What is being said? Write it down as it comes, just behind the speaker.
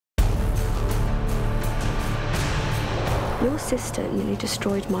Your sister nearly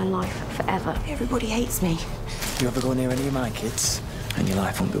destroyed my life forever. Everybody hates me. You ever go near any of my kids, and your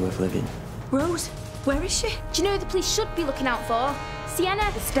life won't be worth living. Rose, where is she? Do you know who the police should be looking out for?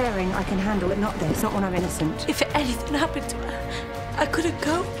 Sienna. The staring, I can handle it, not this, not when I'm innocent. If anything happened to her, I couldn't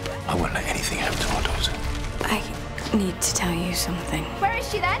cope. I won't let anything happen to our daughter. I need to tell you something. Where is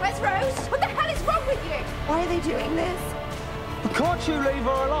she then? Where's Rose? What the hell is wrong with you? Why are they doing this? Can't you leave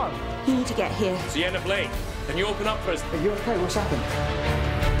her alone? You need to get here. Sienna Blake, can you open up for us? Are you okay? What's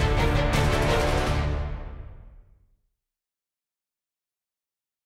happened?